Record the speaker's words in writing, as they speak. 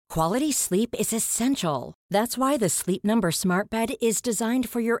Quality sleep is essential. That's why the Sleep Number Smart Bed is designed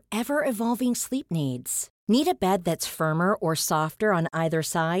for your ever-evolving sleep needs. Need a bed that's firmer or softer on either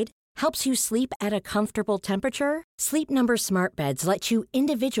side? Helps you sleep at a comfortable temperature? Sleep Number Smart Beds let you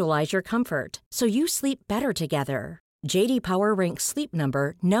individualize your comfort, so you sleep better together. J.D. Power ranks Sleep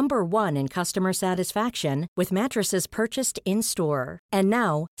Number number 1 in customer satisfaction with mattresses purchased in-store. And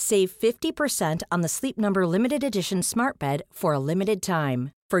now, save 50% on the Sleep Number Limited Edition Smart Bed for a limited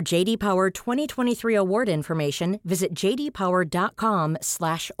time. For J.D. Power 2023 award information, visit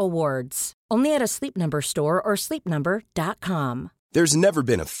jdpower.com/awards. Only at a Sleep Number store or sleepnumber.com. There's never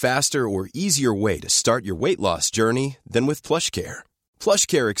been a faster or easier way to start your weight loss journey than with PlushCare.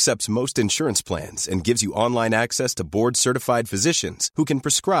 PlushCare accepts most insurance plans and gives you online access to board-certified physicians who can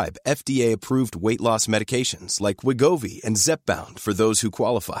prescribe FDA-approved weight loss medications like Wegovy and Zepbound for those who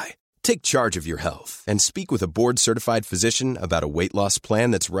qualify. Take charge of your health and speak with a board-certified physician about a weight loss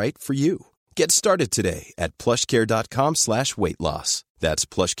plan that's right for you. Get started today at plushcare.com/weight-loss. That's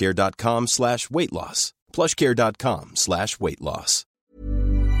plushcare.com/weight-loss. plushcare.com/weight-loss.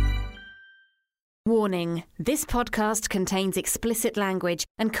 Warning, this podcast contains explicit language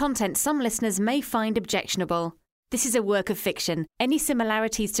and content some listeners may find objectionable. This is a work of fiction. Any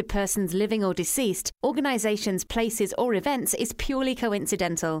similarities to persons living or deceased, organisations, places or events is purely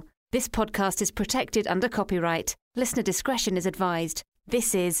coincidental. This podcast is protected under copyright. Listener discretion is advised.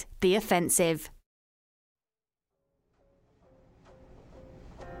 This is The Offensive.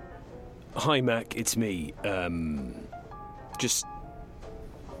 Hi, Mac, it's me. Just...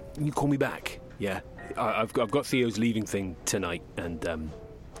 you call me back, yeah? I've got Theo's leaving thing tonight, and,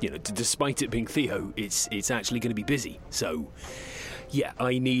 despite it being Theo, it's actually going to be busy. So, yeah,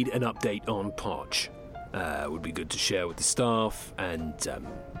 I need an update on Parch. Would be good to share with the staff, and,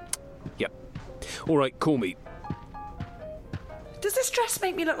 yeah. All right, call me. Does this dress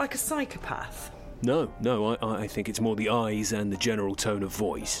make me look like a psychopath? No, I think it's more the eyes and the general tone of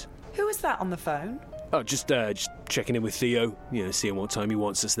voice. Who is that on the phone? Oh, just checking in with Theo, seeing what time he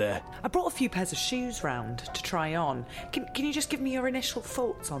wants us there. I brought a few pairs of shoes round to try on. Can you just give me your initial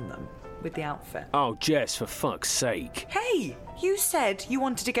thoughts on them, with the outfit? Oh, Jess, for fuck's sake. Hey, you said you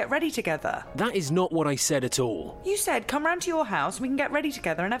wanted to get ready together. That is not what I said at all. You said come round to your house and we can get ready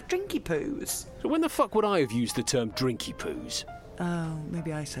together and have drinky poos. So when the fuck would I have used the term drinky poos? Oh,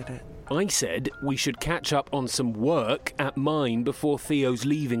 maybe I said it. I said we should catch up on some work at mine before Theo's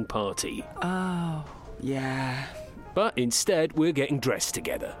leaving party. Oh, yeah. But instead, we're getting dressed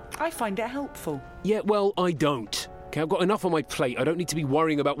together. I find it helpful. Yeah, well, I don't. Okay, I've got enough on my plate. I don't need to be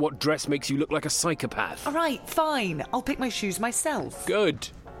worrying about what dress makes you look like a psychopath. All right, fine. I'll pick my shoes myself. Good.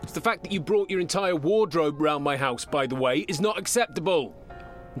 It's the fact that you brought your entire wardrobe round my house, by the way, is not acceptable.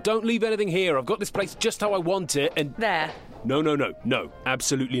 Don't leave anything here. I've got this place just how I want it, and... There. No,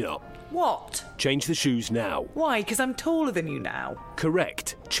 absolutely not. What? Change the shoes now. Why? Because I'm taller than you now?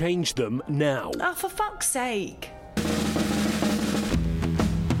 Correct. Change them now. Oh, for fuck's sake.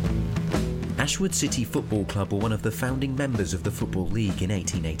 Ashwood City Football Club were one of the founding members of the Football League in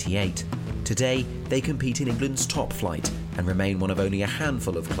 1888. Today, they compete in England's top flight and remain one of only a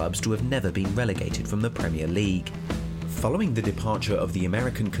handful of clubs to have never been relegated from the Premier League. Following the departure of the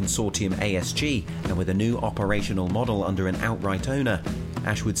American consortium ASG and with a new operational model under an outright owner,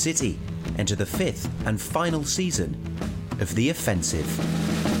 Ashwood City enter the fifth and final season of The Offensive.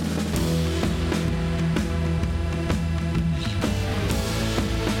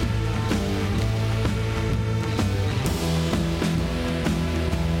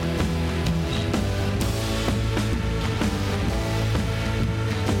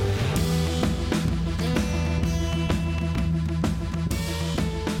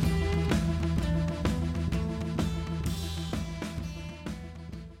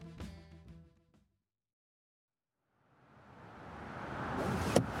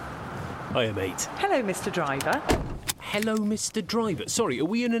 Hiya, mate. Hello, Mr. Driver. Hello, Mr. Driver. Sorry, are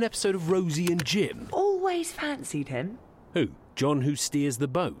we in an episode of Rosie and Jim? Always fancied him. Who? John who steers the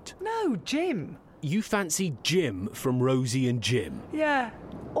boat? No, Jim. You fancy Jim from Rosie and Jim? Yeah,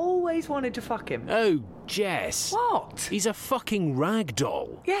 always wanted to fuck him. Oh, Jess. What? He's a fucking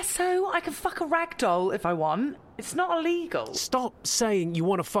ragdoll. Yeah, so I can fuck a ragdoll if I want. It's not illegal. Stop saying you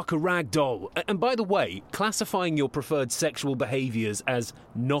want to fuck a ragdoll. And by the way, classifying your preferred sexual behaviours as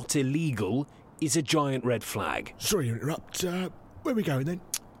not illegal is a giant red flag. Sorry to interrupt. Where are we going then?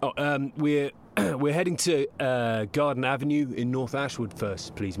 Oh, we're heading to Garden Avenue in North Ashwood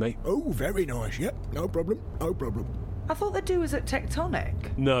first, please, mate. Oh, very nice. Yep, no problem. I thought the do was at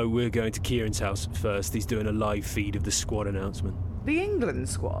Tectonic. No, we're going to Kieran's house first. He's doing a live feed of the squad announcement. The England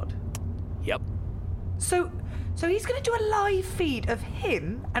squad? Yep. So he's going to do a live feed of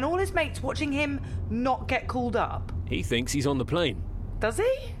him and all his mates watching him not get called up? He thinks he's on the plane. Does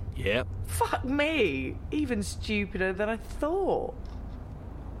he? Yep. Fuck me. Even stupider than I thought.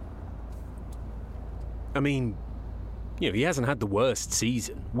 I mean, he hasn't had the worst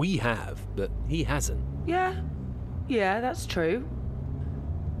season. We have, but he hasn't. Yeah, that's true.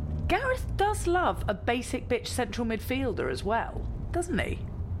 Gareth does love a basic bitch central midfielder as well, doesn't he?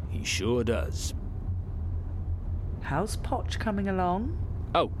 He sure does. How's Poch coming along?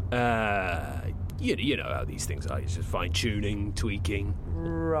 Oh, you know how these things are. It's just fine-tuning, tweaking.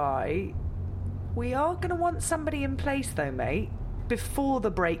 Right. We are going to want somebody in place, though, mate, before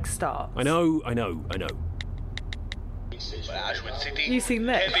the break starts. I know. You seen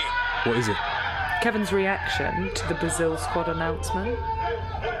this? What is it? Kevin's reaction to the Brazil squad announcement.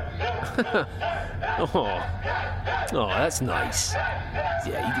 Oh, that's nice.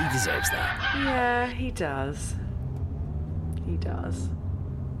 Yeah, he deserves that. Yeah, he does. He does.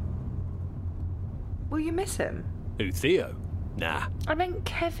 Will you miss him? Who, Theo? Nah. I meant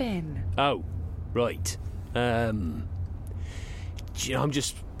Kevin. Oh, right. I'm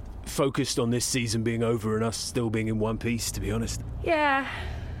just focused on this season being over and us still being in one piece, to be honest. Yeah.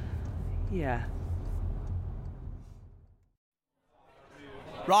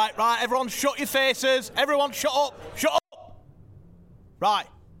 Right, everyone shut your faces. Everyone shut up. Right,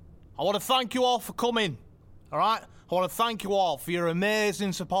 I want to thank you all for coming. All right? I want to thank you all for your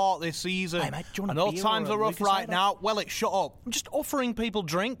amazing support this season. Hey, mate, do you want I a know beer times or are a rough Lucas right Cider? now. Well, shut up. I'm just offering people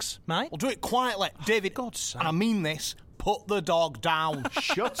drinks, mate. We'll do it quietly. David, God's sake. and I mean this, put the dog down.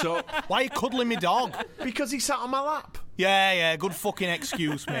 Shut up. Why are you cuddling me dog? Because he sat on my lap. Yeah, good fucking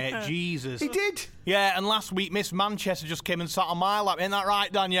excuse, mate. Jesus. He did. Yeah, and last week Miss Manchester just came and sat on my lap. Ain't that right,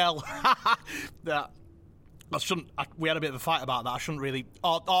 Danielle? We had a bit of a fight about that. I shouldn't really...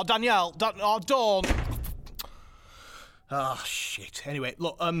 Oh, Danielle. Don't. Oh, shit. Anyway,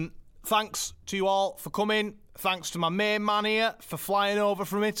 look, thanks to you all for coming. Thanks to my main man here for flying over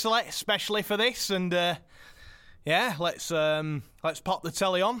from Italy, especially for this. And, yeah, let's pop the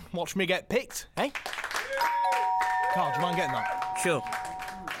telly on. Watch me get picked, eh? Carl, do you mind getting that? Sure.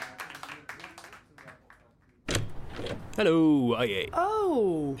 Hello,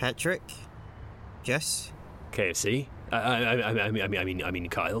 Oh. Patrick? Jess? KFC. I mean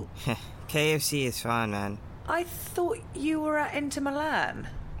Kyle. KFC is fine, man. I thought you were at Inter Milan.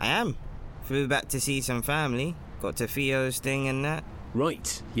 I am. Flew back to see some family. Got to Theo's thing and that.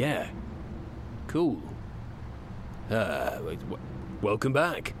 Right, yeah. Cool. Welcome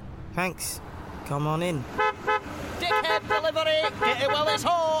back. Thanks. Come on in. Dickhead delivery! Get it while it's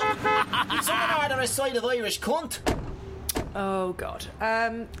hot! Someone order a side of Irish cunt. Oh, God.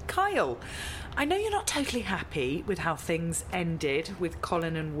 Kyle, I know you're not totally happy with how things ended with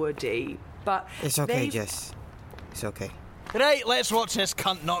Colin and Woody, but It's okay, Jess. It's okay. Right, let's watch this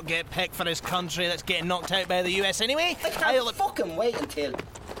cunt not get picked for his country that's getting knocked out by the US anyway. I can't fucking wait until...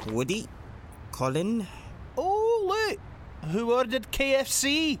 Woody? Colin? Oh, look! Who ordered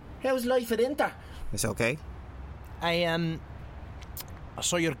KFC? How's life at Inter? It's okay. I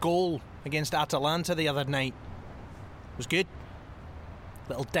saw your goal against Atalanta the other night. It was good.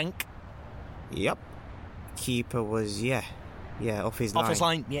 Little dink. Yep. Keeper was, off his line. Off his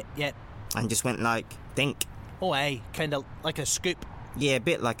line, yeah. And just went like, dink. Oh, aye, kind of like a scoop. Yeah, a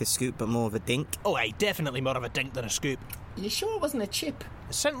bit like a scoop, but more of a dink. Oh, aye, definitely more of a dink than a scoop. You sure it wasn't a chip?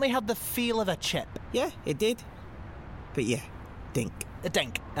 It certainly had the feel of a chip. Yeah, it did. But yeah, dink. A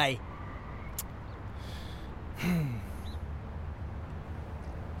dink, aye.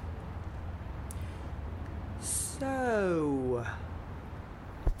 So...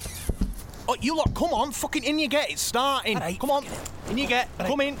 Oh, you lot, come on, fucking in you get, it's starting. Right, come on, in you get,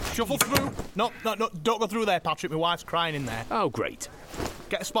 come in, shuffle through. No, don't go through there, Patrick, my wife's crying in there. Oh, great.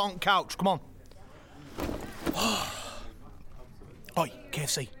 Get a spot on the couch, come on. Oi,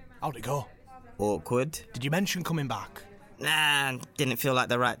 KFC, how'd it go? Awkward. Did you mention coming back? Nah, didn't feel like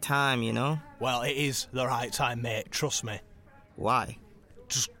the right time, you know? Well, it is the right time, mate, trust me. Why?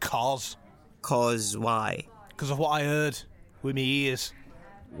 Just cause. Cause why? Because of what I heard with me ears.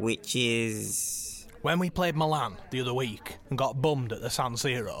 Which is... When we played Milan the other week and got bummed at the San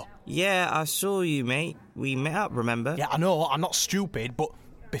Siro. Yeah, I saw you, mate. We met up, remember? Yeah, I know, I'm not stupid, but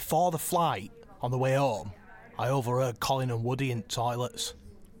before the flight, on the way home, I overheard Colin and Woody in toilets.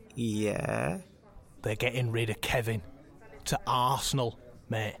 Yeah? They're getting rid of Kevin to Arsenal,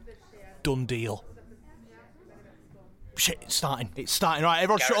 mate. Done deal. Shit, it's starting. Right,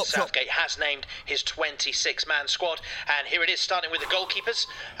 everyone Gareth shut up. Southgate has named his 26-man squad, and here it is, starting with the goalkeepers.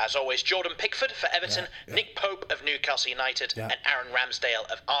 As always, Jordan Pickford for Everton, Nick Pope of Newcastle United, and Aaron Ramsdale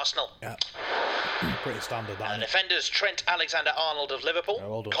of Arsenal. Yeah. Pretty standard, that. And the defenders, Trent Alexander-Arnold of Liverpool,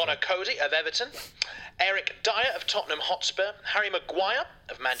 well done, Connor Cody of Everton, Eric Dyer of Tottenham Hotspur, Harry Maguire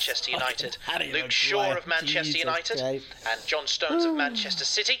of Manchester United, Luke Shaw of Manchester United, and John Stones of Manchester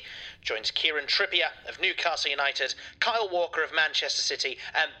City. Joins Kieran Trippier of Newcastle United, Kyle Walker of Manchester City,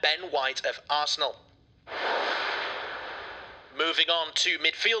 and Ben White of Arsenal. Moving on to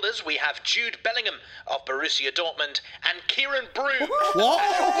midfielders, we have Jude Bellingham of Borussia Dortmund and Kieran Broom What?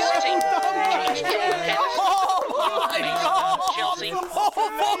 of City. Joins John Henderson of Chelsea.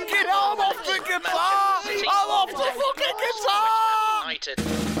 Fucking hell, I'm off the guitar! I'm off the fucking guitar! United.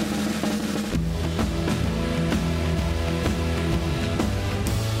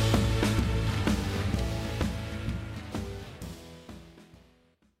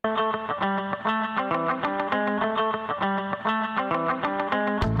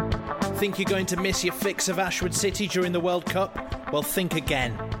 Think you're going to miss your fix of Ashwood City during the World Cup? Well, think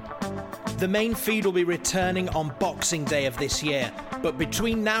again. The main feed will be returning on Boxing Day of this year, but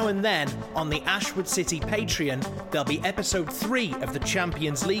between now and then, on the Ashwood City Patreon, there'll be episode 3 of the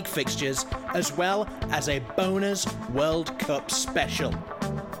Champions League fixtures, as well as a bonus World Cup special.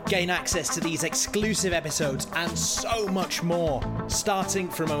 Gain access to these exclusive episodes and so much more, starting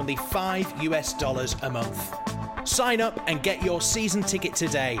from only $5 a month. Sign up and get your season ticket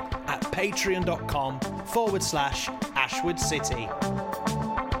today at patreon.com/Ashwood City.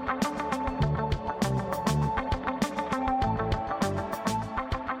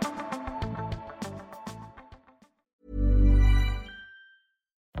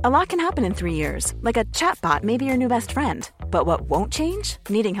 A lot can happen in 3 years, like a chatbot may be your new best friend. But what won't change?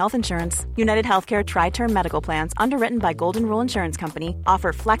 Needing health insurance. United Healthcare Tri-Term Medical Plans, underwritten by Golden Rule Insurance Company,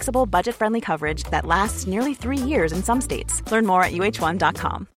 offer flexible, budget-friendly coverage that lasts nearly 3 years in some states. Learn more at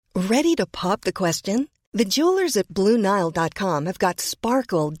uh1.com. Ready to pop the question? The jewelers at BlueNile.com have got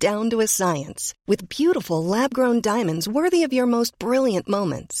sparkle down to a science with beautiful lab-grown diamonds worthy of your most brilliant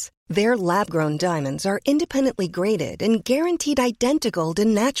moments. Their lab-grown diamonds are independently graded and guaranteed identical to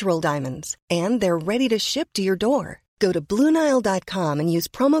natural diamonds, and they're ready to ship to your door. Go to BlueNile.com and use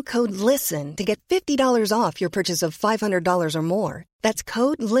promo code LISTEN to get $50 off your purchase of $500 or more. That's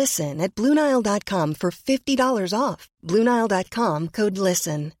code LISTEN at BlueNile.com for $50 off. BlueNile.com, code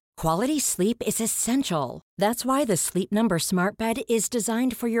LISTEN. Quality sleep is essential. That's why the Sleep Number Smart Bed is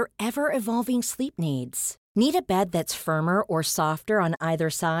designed for your ever-evolving sleep needs. Need a bed that's firmer or softer on either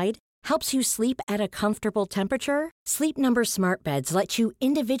side? Helps you sleep at a comfortable temperature? Sleep Number Smart Beds let you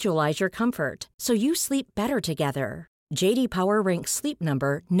individualize your comfort, so you sleep better together. J.D. Power ranks Sleep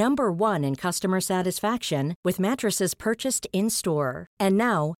Number number 1 in customer satisfaction with mattresses purchased in-store. And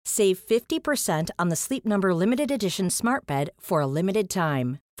now, save 50% on the Sleep Number Limited Edition Smart Bed for a limited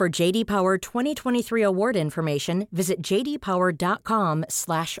time. For J.D. Power 2023 award information, visit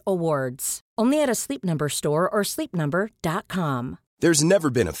jdpower.com/awards. Only at a Sleep Number store or sleepnumber.com. There's never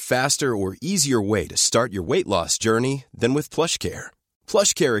been a faster or easier way to start your weight loss journey than with PlushCare.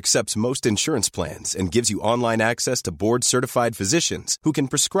 PlushCare accepts most insurance plans and gives you online access to board-certified physicians who can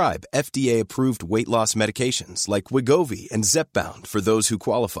prescribe FDA-approved weight loss medications like Wegovy and Zepbound for those who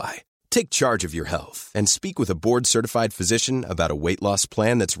qualify. Take charge of your health and speak with a board-certified physician about a weight loss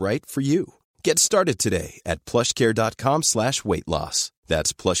plan that's right for you. Get started today at plushcare.com/weight-loss.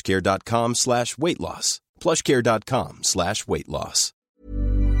 That's plushcare.com/weight-loss. plushcare.com/weight-loss.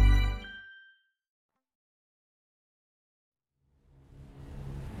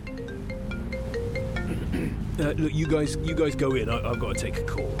 Look, you guys go in. I've got to take a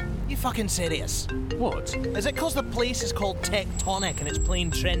call. You fucking serious? What? Is it because the place is called Tectonic and it's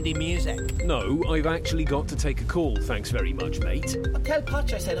playing trendy music? No, I've actually got to take a call. Thanks very much, mate. Well, tell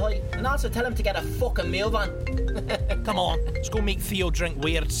Patch I said hi, and also tell him to get a fucking move on. Come on, let's go make Theo drink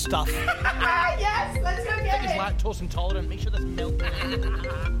weird stuff. Yes, let's go I get think he's it. lactose intolerant. Make sure there's milk.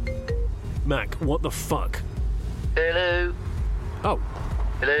 Mac, what the fuck? Hello. Oh.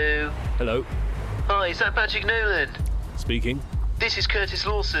 Hello. Hello. Hi, is that Patrick Nolan? Speaking. This is Curtis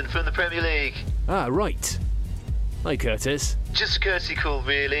Lawson from the Premier League. Ah, right. Hi, Curtis. Just a courtesy call,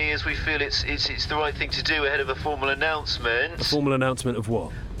 really, as we feel it's the right thing to do ahead of a formal announcement. A formal announcement of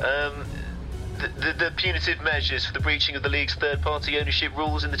what? The punitive measures for the breaching of the league's third-party ownership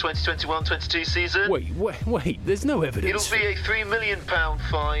rules in the 2021-22 season. Wait, there's no evidence. It'll be a £3 million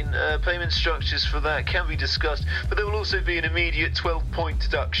fine. Payment structures for that can be discussed, but there will also be an immediate 12-point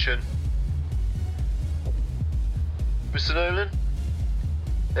deduction. Mr. Nolan?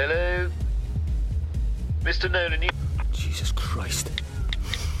 Hello? Mr. Nolan, Jesus Christ.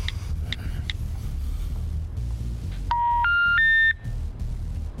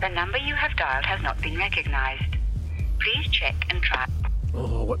 The number you have dialed has not been recognized. Please check and try.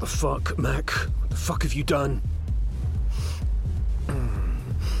 Oh, what the fuck, Mac? What the fuck have you done?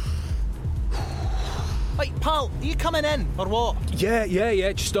 Hey, pal, are you coming in, or what?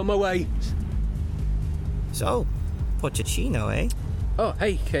 Yeah, just on my way. So, Pochettino, eh? Oh,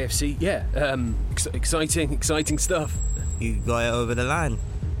 hey, KFC, yeah. Exciting stuff. You got it over the line?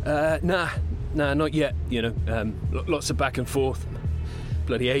 Nah, not yet, you know. Lots of back and forth.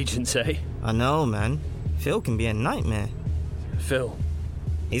 Bloody agents, eh? I know, man. Phil can be a nightmare. Phil?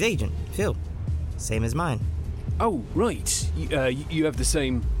 His agent, Phil. Same as mine. Oh, right. You have the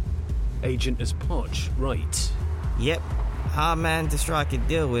same agent as Poch, right? Yep. Hard man to strike a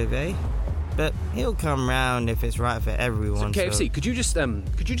deal with, eh? But he'll come round if it's right for everyone. So, KFC, could you just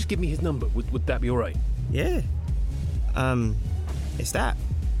give me his number? Would that be all right? Yeah. It's that.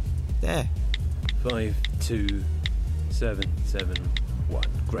 There. 52771.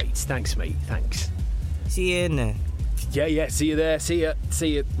 Great. Thanks, mate. Thanks. See you in there. Yeah. See you there. See ya.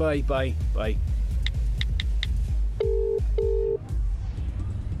 Bye.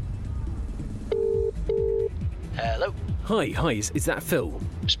 Hello. Hi. Is that Phil?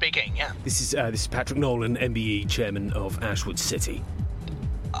 Speaking. Yeah. This is Patrick Nolan, MBE chairman of Ashwood City.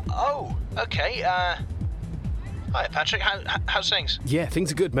 Oh. Okay. Hi, Patrick. How's things? Yeah,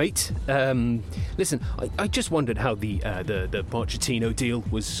 things are good, mate. Listen, I just wondered how the Pochettino deal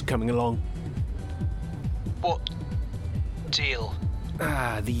was coming along. What deal?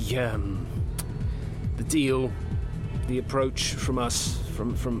 The deal, the approach from us,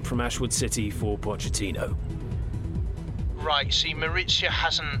 from Ashwood City for Pochettino. Right. See, Maurizio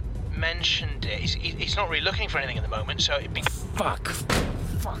hasn't mentioned it. He's not really looking for anything at the moment, so it'd be. Fuck.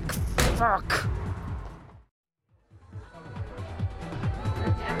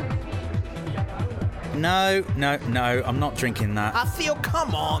 No, I'm not drinking that. Theo,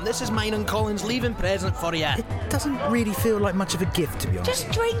 come on. This is mine and Colin's leaving present for you. It doesn't really feel like much of a gift, to be honest. Just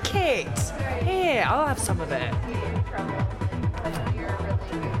drink it. Here, I'll have some of it.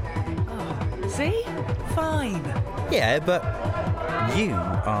 Oh, see? Fine. Yeah, but you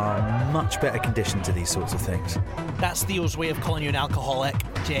are much better conditioned to these sorts of things. That's Theo's way of calling you an alcoholic,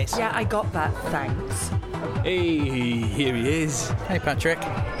 Jess. Yeah, I got that, thanks. Hey, here he is. Hey, Patrick.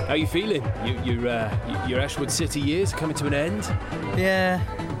 How you feeling? Your Ashwood City years are coming to an end? Yeah,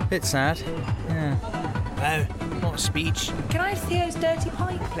 bit sad. Yeah. Wow, what a speech. Can I have Theo's dirty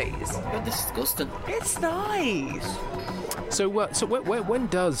pint, please? You're disgusting. It's nice. So when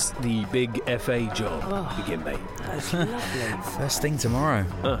does the big FA job begin, mate? That's lovely. First thing tomorrow.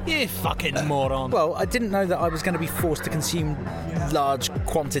 You fucking moron. Well, I didn't know that I was going to be forced to consume large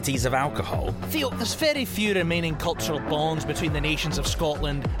quantities of alcohol. Theo, there's very few remaining cultural bonds between the nations of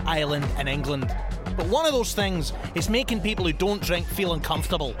Scotland, Ireland and England. But one of those things is making people who don't drink feel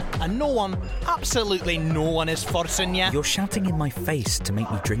uncomfortable. And no one, absolutely no one, is forcing you. You're shouting in my face to make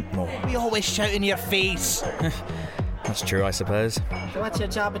me drink more. We always shout in your face. That's true, I suppose. So what's your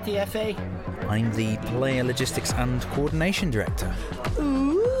job at the FA? I'm the Player Logistics and Coordination Director.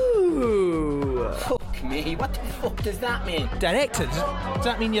 Ooh. Fuck me, what the fuck does that mean? Director? Does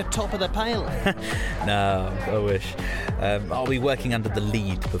that mean you're top of the pile? No, I wish. I'll be working under the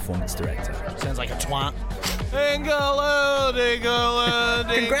lead performance director. Sounds like a twat. England.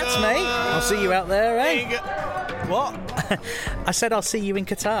 Congrats, mate. I'll see you out there, eh? What? I said I'll see you in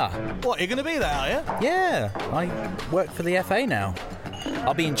Qatar. What, you're going to be there, are you? Yeah, I work for the FA now.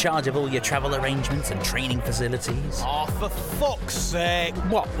 I'll be in charge of all your travel arrangements and training facilities. Oh, for fuck's sake.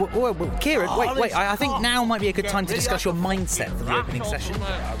 What? Kieran, wait. I think now might be a good time to discuss your mindset for the opening session.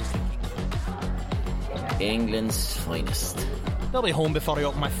 England's finest. They'll be home before I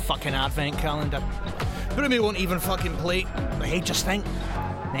open my fucking advent calendar. Broomy won't even fucking play. But hey, just think,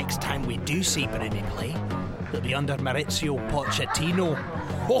 next time we do see Broomy play, it'll be under Maurizio Pochettino.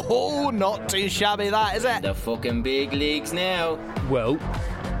 Oh, not too shabby that, is it? The fucking big leagues now. Well,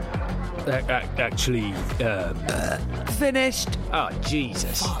 actually, Finished. Oh,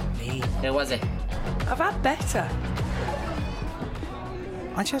 Jesus. Fuck me. How was it? I've had better.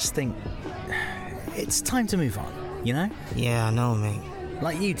 I just think it's time to move on, you know? Yeah, I know, mate.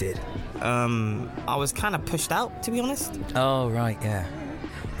 Like you did. I was kind of pushed out, to be honest. Oh, right, yeah.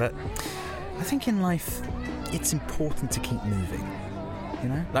 But I think in life, it's important to keep moving. You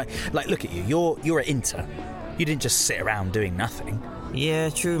know, like look at you. You're at Inter. You didn't just sit around doing nothing. Yeah,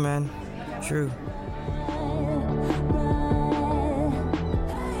 true, man. True.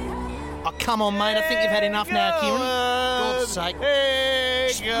 Oh, come on, mate. I think you've had enough now, Kieran. God's sake.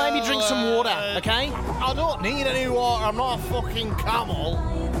 Just maybe drink some water, okay? I don't need any water. I'm not a fucking camel.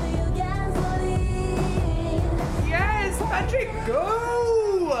 Yes, Patrick,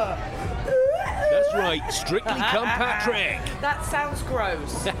 go! That's right, Strictly Come Patrick. That sounds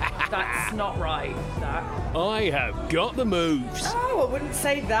gross. That's not right, that. I have got the moves. Oh, I wouldn't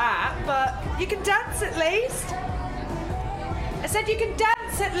say that, but you can dance at least. I said you can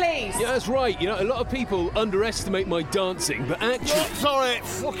dance at least. Yeah, that's right. You know, a lot of people underestimate my dancing, but actually... Sorry,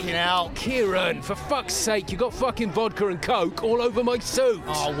 fucking hell. Kieran, for fuck's sake, you got fucking vodka and coke all over my suit.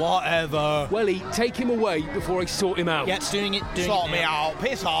 Oh, whatever. Welly, take him away before I sort him out. Yeah, doing it Sort me out.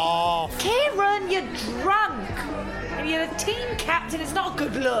 Piss off. Kieran, you're drunk. And you're the team captain. It's not a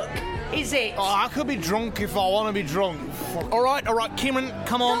good look, is it? Oh, I could be drunk if I want to be drunk. All right, Kieran,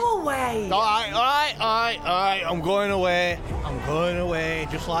 come on. Go away. All right. I'm going away,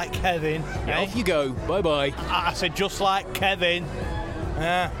 just like Kevin. Yeah, off you go. Bye-bye. I said just like Kevin.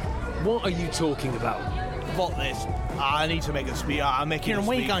 What are you talking about? Fuck this. I need to make a speech. I'm making Kieran, a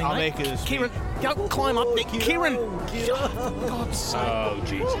where speech. you going, I'll mate? make it a speech. Kieran, don't climb up there. Kieran! God's sake. Oh,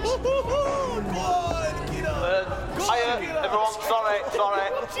 Jesus. Hiya, everyone.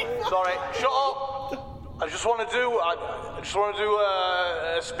 Sorry. Shut up. I just want to do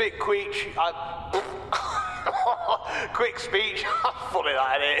a spit queech. Quick speech. Funny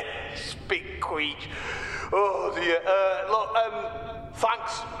that, isn't it? Spit queech. Oh dear. Look,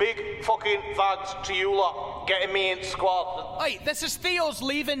 thanks, big fucking thanks to you lot getting me in squad. Hey, this is Theo's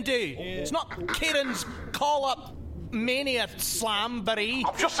leaving day. It's not Kieran's call-up mania slam, buddy.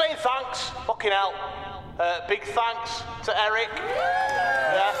 I'm just saying thanks. Fucking hell. Big thanks to Eric.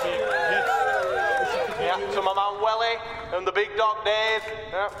 Yeah, to my man Welly and the big dog Dave.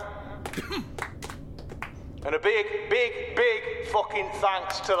 Yeah. And a big fucking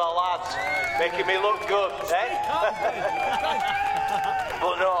thanks to the lads, making me look good, eh?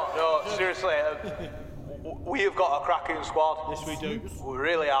 But no, seriously, we have got a cracking squad. Yes, we do. We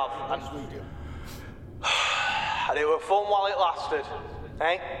really have. Yes, we do. And it was fun while it lasted,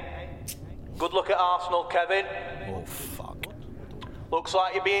 eh? Good look at Arsenal, Kevin. Oh, fuck. Looks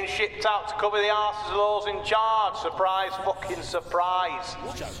like you're being shipped out to cover the arses of those in charge. Surprise, fucking surprise.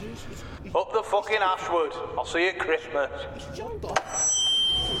 Up the fucking Ashwood. I'll see you at Christmas.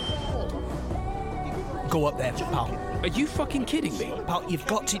 Go up there, pal. Are you fucking kidding me? Pal, you've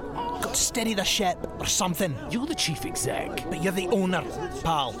got to steady the ship or something. You're the chief exec. But you're the owner,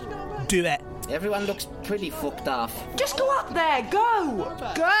 pal. Do it. Everyone looks pretty fucked off. Just go up there. Go.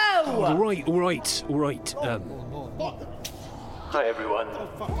 All right. Hi, everyone.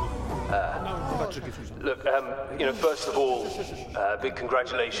 Look, first of all, big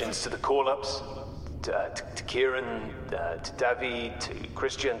congratulations to the call-ups, to Kieran, to David, to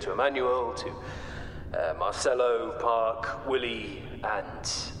Christian, to Emmanuel, to Marcelo, Park, Willie, and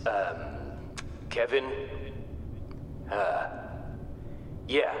Kevin.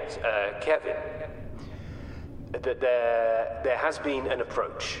 Kevin. There has been an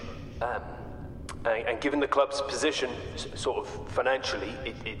approach. And given the club's position, sort of financially,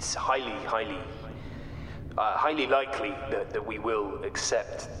 it's highly likely that we will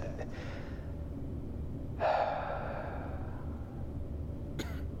accept.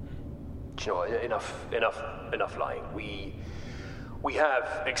 Do you know what? Enough lying. We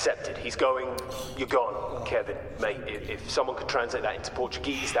have accepted. He's going. You're gone, Kevin, mate. If someone could translate that into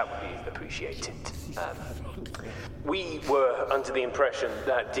Portuguese, that would be appreciated. We were under the impression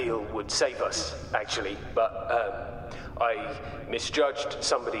that deal would save us, actually, but I misjudged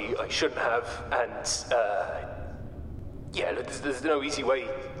somebody I shouldn't have, and there's no easy way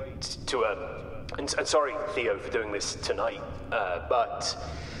to and sorry, Theo, for doing this tonight, but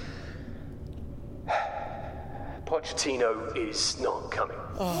Pochettino is not coming.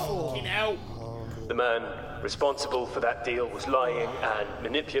 Oh, no. The man responsible for that deal was lying and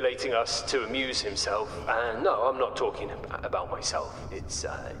manipulating us to amuse himself. And no, I'm not talking about myself. It's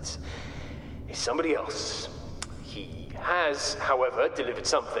somebody else. He has, however, delivered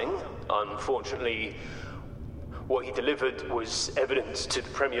something. Unfortunately, what he delivered was evidence to the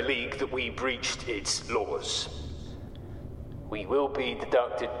Premier League that we breached its laws. We will be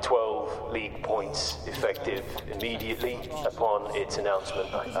deducted 12 league points effective immediately upon its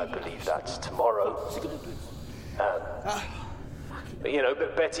announcement. I believe that's tomorrow. But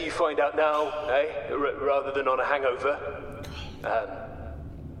better you find out now, rather than on a hangover.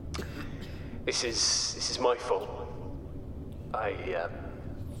 This is my fault. I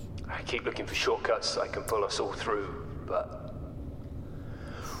keep looking for shortcuts I can pull us all through, but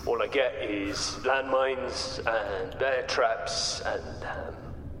all I get is landmines and bear traps and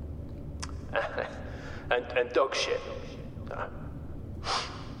dog shit.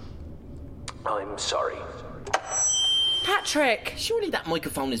 I'm sorry. Patrick! Surely that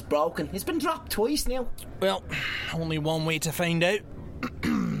microphone is broken. It's been dropped twice now. Well, only one way to find out.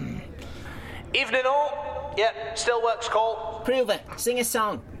 Evening all. Yep, still works, Cole. Prove it. Sing a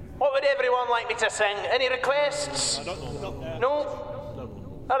song. What would everyone like me to sing? Any requests? No?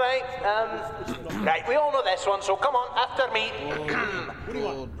 Alright, right, we all know this one, so come on, after me.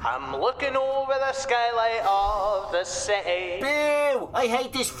 I'm looking over the skylight of the city. Boo! I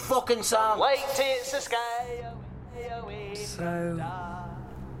hate this fucking song. Light takes the sky away. So,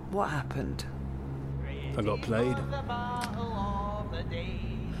 what happened? I got played.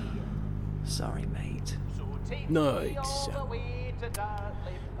 Sorry, mate. No, it's...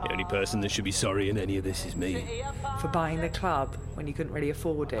 the only person that should be sorry in any of this is me. For buying the club when you couldn't really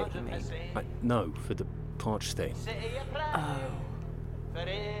afford it, you mean? No, for the Podge thing. Oh.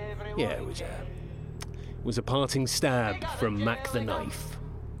 Yeah, it was a parting stab from Mac the Knife.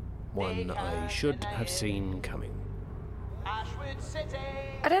 One I should have seen coming.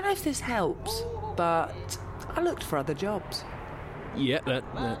 I don't know if this helps, but I looked for other jobs. Yeah,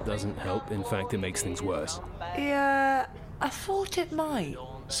 that doesn't help. In fact, it makes things worse. Yeah, I thought it might.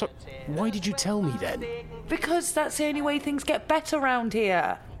 So, why did you tell me then? Because that's the only way things get better round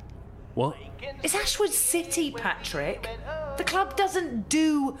here. What? It's Ashwood City, Patrick. The club doesn't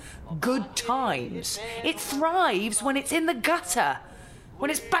do good times. It thrives when it's in the gutter, when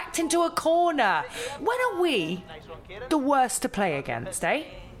it's backed into a corner. When are we the worst to play against, eh?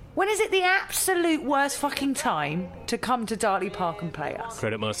 When is it the absolute worst fucking time to come to Dartley Park and play us?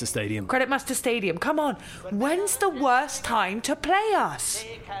 Creditmaster Stadium. Creditmaster Stadium, come on. When's the worst time to play us?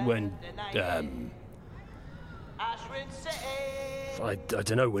 When, I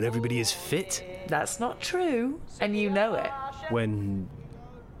don't know, when everybody is fit? That's not true, and you know it. When...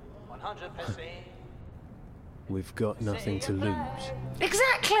 we've got nothing to lose.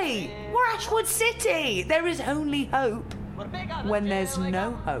 Exactly! We're Ashwood City! There is only hope when there's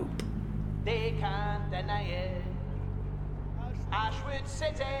no hope. They can't deny it. Ashwood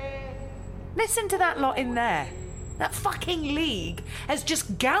City. Listen to that lot in there. That fucking league has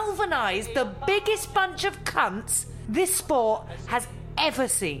just galvanised the biggest bunch of cunts this sport has ever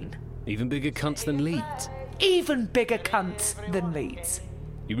seen. Even bigger cunts than Leeds? Even bigger cunts than Leeds.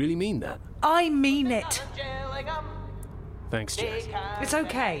 You really mean that? I mean it. Thanks, Jess. It's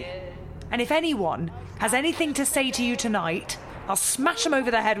okay. And if anyone has anything to say to you tonight, I'll smash them over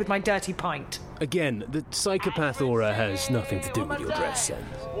the head with my dirty pint. Again, the psychopath aura has nothing to do with your dress sense.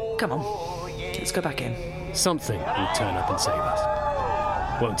 Come on, let's go back in. Something will turn up and save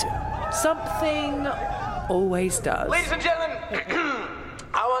us, won't it? Something always does. Ladies and gentlemen,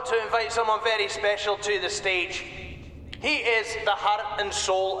 I want to invite someone very special to the stage. He is the heart and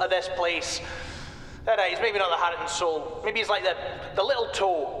soul of this place. Alright, he's maybe not the heart and soul. Maybe he's like the little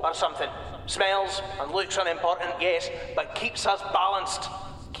toe or something. Smells and looks unimportant, yes, but keeps us balanced.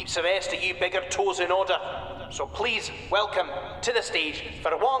 Keeps the rest of you bigger toes in order. So please welcome to the stage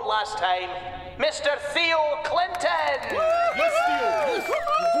for one last time, Mr. Theo Clinton! Yes,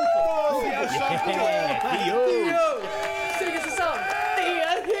 Theo! Theo! Sing us a song!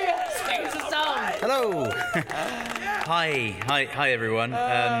 Theo! Sing us a song! Hello! Hi everyone.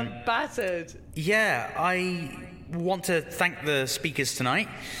 Battered. Yeah, I want to thank the speakers tonight.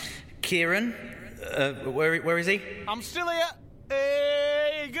 Kieran, where is he? I'm still here.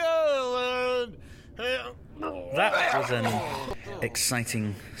 Hey, girl. That was an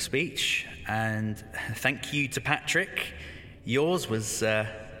exciting speech, and thank you to Patrick. Yours was,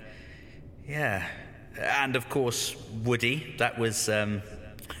 yeah, and of course Woody. That was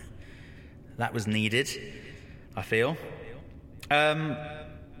needed, I feel.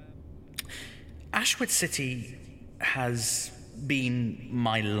 Ashwood City has been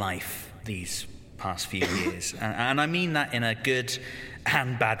my life these past few years, and I mean that in a good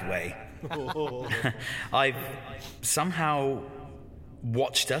and bad way. I've somehow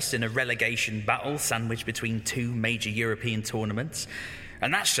watched us in a relegation battle sandwiched between two major European tournaments,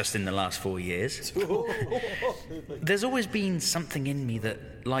 and that's just in the last 4 years. There's always been something in me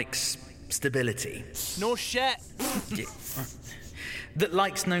that likes stability. No shit. That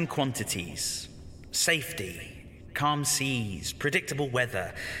likes known quantities, safety, calm seas, predictable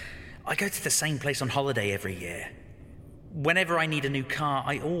weather. I go to the same place on holiday every year. Whenever I need a new car,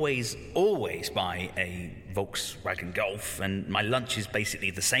 I always buy a Volkswagen Golf, and my lunch is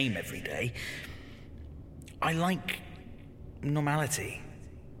basically the same every day. I like normality.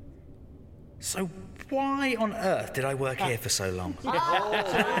 So why on earth did I work here for so long?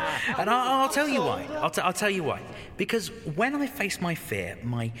 And I'll tell you why. I'll tell you why. Because when I faced my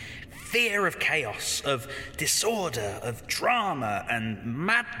fear of chaos, of disorder, of drama and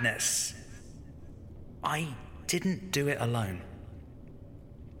madness, I didn't do it alone.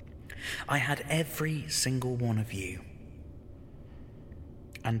 I had every single one of you.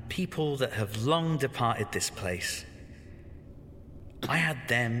 And people that have long departed this place. I had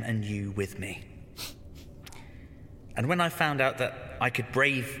them and you with me. And when I found out that I could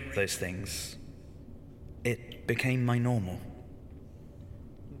brave those things, it became my normal.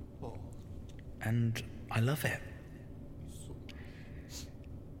 And I love it.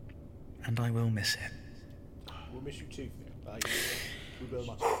 And I will miss it. We'll miss you too, Theo. We will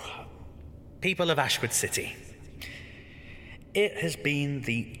much. People of Ashwood City, it has been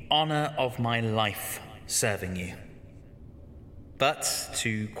the honour of my life serving you. But,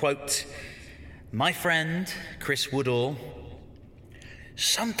 to quote my friend Chris Woodall,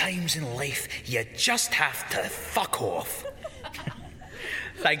 sometimes in life you just have to fuck off.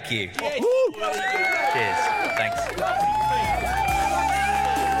 Thank you. Cheers. Thanks.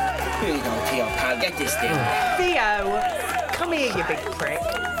 Here you go, Theo, pal. Get this thing. Theo, come here, you big prick.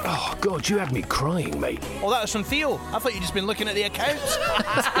 Oh, God, you had me crying, mate. Oh, that was from Theo. I thought you'd just been looking at the accounts.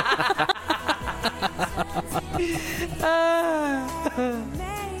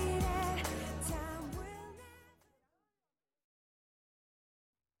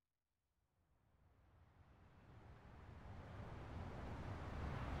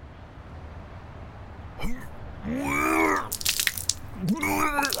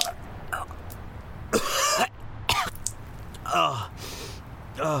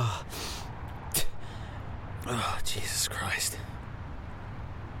 Oh, Jesus Christ.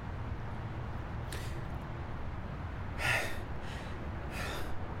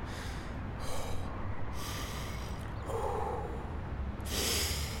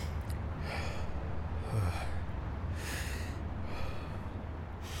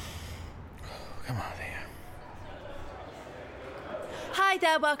 Come on, Theo. Hi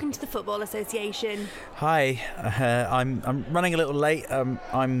there, welcome to the Football Association. Hi, I'm running a little late.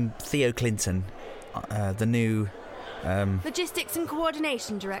 I'm Theo Clinton, the new... Logistics and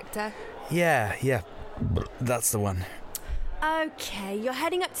Coordination Director. Yeah, that's the one. Okay, you're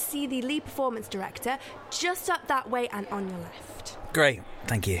heading up to see the Lead Performance Director, just up that way and on your left. Great,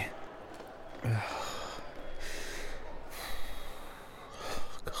 thank you. God.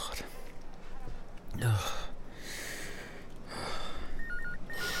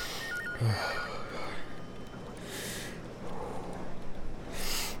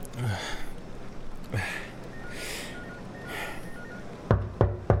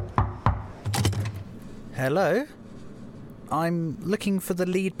 Hello? I'm looking for the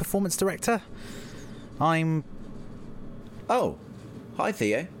Lead Performance Director. Oh, hi,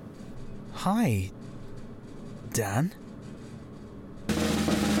 Theo. Hi, Dan.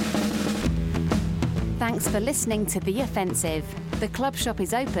 Thanks for listening to The Offensive. The club shop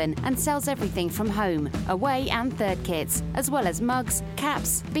is open and sells everything from home, away and third kits, as well as mugs,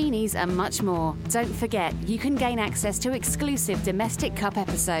 caps, beanies and much more. Don't forget, you can gain access to exclusive Domestic Cup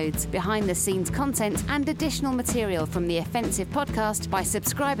episodes, behind-the-scenes content and additional material from The Offensive podcast by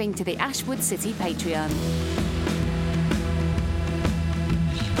subscribing to the Ashwood City Patreon.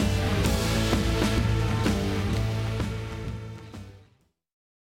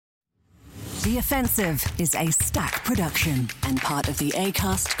 The Offensive is a Stack production and part of the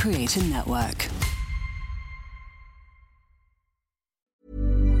Acast Creator Network.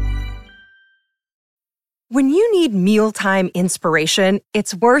 When you need mealtime inspiration,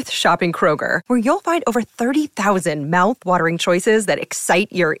 it's worth shopping Kroger, where you'll find over 30,000 mouth-watering choices that excite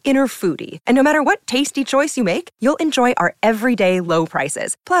your inner foodie. And no matter what tasty choice you make, you'll enjoy our everyday low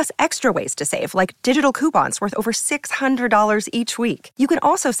prices, plus extra ways to save, like digital coupons worth over $600 each week. You can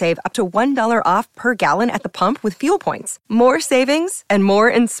also save up to $1 off per gallon at the pump with fuel points. More savings and more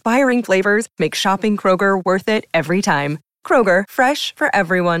inspiring flavors make shopping Kroger worth it every time. Kroger, fresh for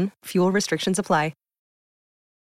everyone. Fuel restrictions apply.